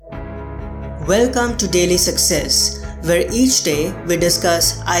Welcome to Daily Success, where each day we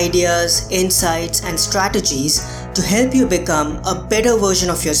discuss ideas, insights, and strategies to help you become a better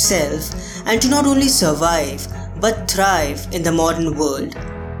version of yourself and to not only survive but thrive in the modern world.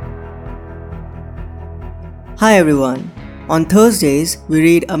 Hi everyone. On Thursdays, we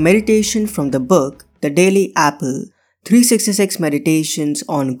read a meditation from the book The Daily Apple 366 Meditations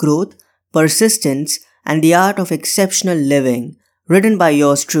on Growth, Persistence, and the Art of Exceptional Living, written by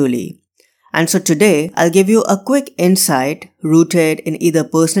yours truly. And so today, I'll give you a quick insight rooted in either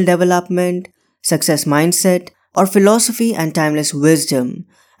personal development, success mindset, or philosophy and timeless wisdom,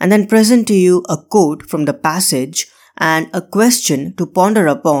 and then present to you a quote from the passage and a question to ponder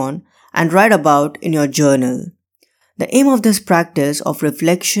upon and write about in your journal. The aim of this practice of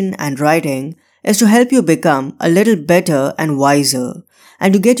reflection and writing is to help you become a little better and wiser,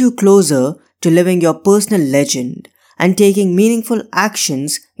 and to get you closer to living your personal legend and taking meaningful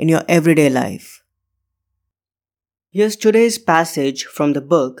actions in your everyday life. Here's today's passage from the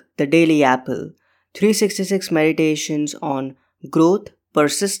book The Daily Apple 366 Meditations on Growth,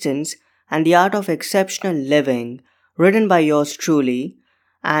 Persistence, and the Art of Exceptional Living, written by yours truly,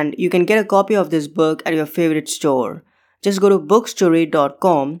 and you can get a copy of this book at your favorite store. Just go to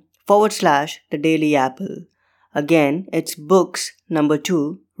books2read.com/The Daily Apple. Again, it's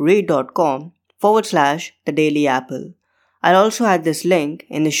books2read.com/The Daily Apple. I'll also add this link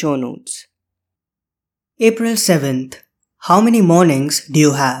in the show notes. April 7th. How many mornings do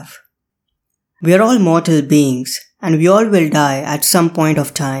you have? We are all mortal beings and we all will die at some point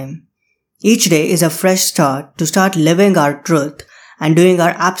of time. Each day is a fresh start to start living our truth and doing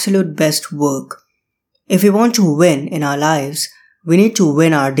our absolute best work. If we want to win in our lives, we need to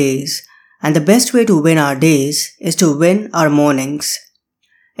win our days, and the best way to win our days is to win our mornings.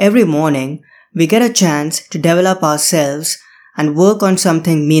 Every morning, we get a chance to develop ourselves and work on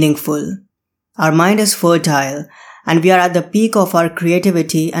something meaningful. Our mind is fertile and we are at the peak of our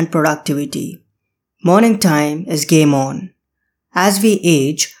creativity and productivity. Morning time is game on. As we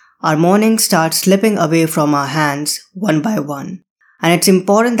age, our mornings start slipping away from our hands one by one, and it's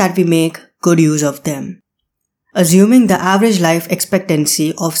important that we make good use of them. Assuming the average life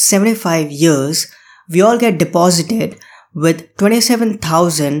expectancy of 75 years, we all get deposited with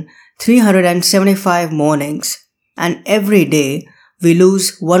 27,375 mornings, and every day we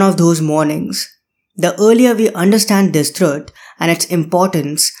lose one of those mornings. The earlier we understand this truth and its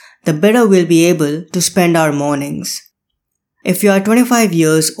importance, the better we'll be able to spend our mornings. If you are 25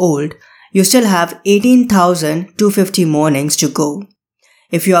 years old, you still have 18,250 mornings to go.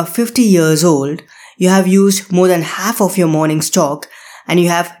 If you are 50 years old, you have used more than half of your morning stock and you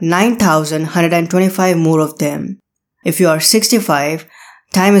have 9,125 more of them. If you are 65,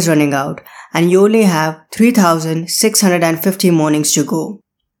 time is running out and you only have 3,650 mornings to go.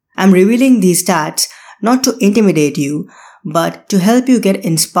 I'm revealing these stats not to intimidate you, but to help you get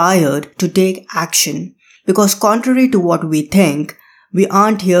inspired to take action, because contrary to what we think, we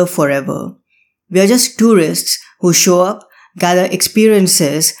aren't here forever. We are just tourists who show up, gather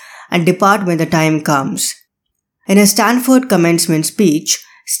experiences, and depart when the time comes. In a Stanford commencement speech,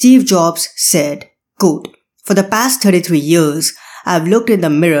 Steve Jobs said, quote, "For the past 33 years, I've looked in the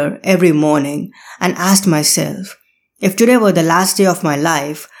mirror every morning and asked myself, if today were the last day of my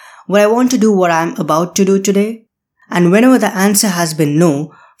life, would I want to do what I'm about to do today? And whenever the answer has been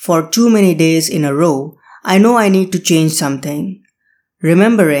no for too many days in a row, I know I need to change something.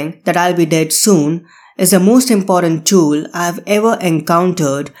 Remembering that I'll be dead soon is the most important tool I've ever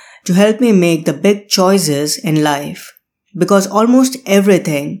encountered to help me make the big choices in life. Because almost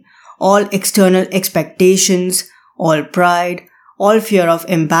everything, all external expectations, all pride, all fear of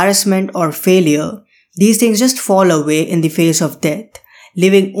embarrassment or failure, these things just fall away in the face of death,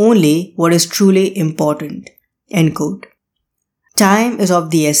 leaving only what is truly important." End quote. Time is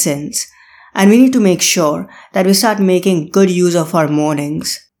of the essence, and we need to make sure that we start making good use of our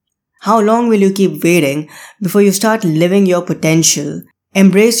mornings. How long will you keep waiting before you start living your potential,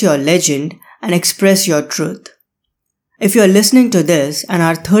 embrace your legend, and express your truth? If you are listening to this and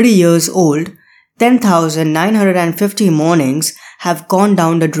are 30 years old, 10,950 mornings have gone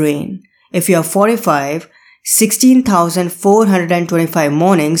down the drain. If you are 45, 16,425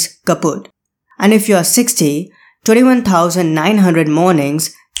 mornings kaput. And if you are 60, 21,900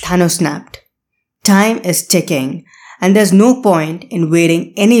 mornings Thanos snapped. Time is ticking, and there's no point in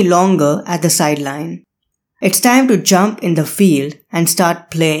waiting any longer at the sideline. It's time to jump in the field and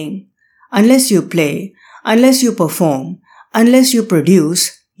start playing. Unless you play, unless you perform, unless you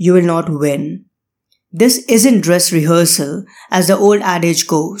produce, you will not win. This isn't dress rehearsal, as the old adage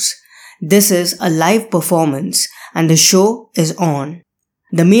goes. This is a live performance and the show is on.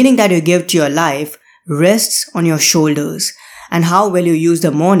 The meaning that you give to your life rests on your shoulders and how well you use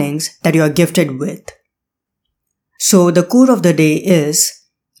the mornings that you are gifted with. So the quote of the day is,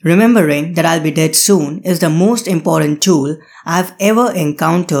 remembering that I'll be dead soon is the most important tool I've ever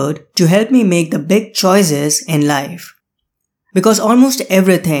encountered to help me make the big choices in life. Because almost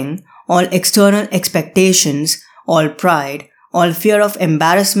everything, all external expectations, all pride, all fear of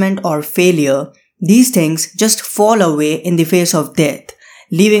embarrassment or failure, these things just fall away in the face of death,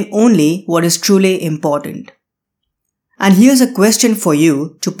 leaving only what is truly important. And here's a question for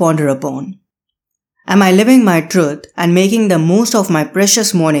you to ponder upon. Am I living my truth and making the most of my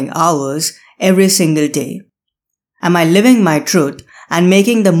precious morning hours every single day? Am I living my truth and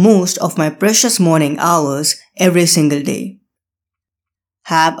making the most of my precious morning hours every single day?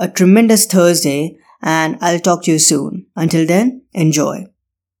 Have a tremendous Thursday, and I'll talk to you soon. Until then, enjoy.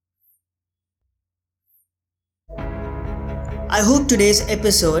 I hope today's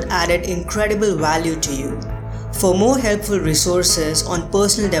episode added incredible value to you. For more helpful resources on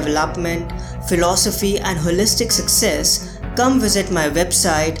personal development, philosophy, and holistic success, come visit my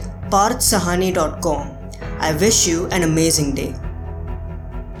website parthsahani.com. I wish you an amazing day.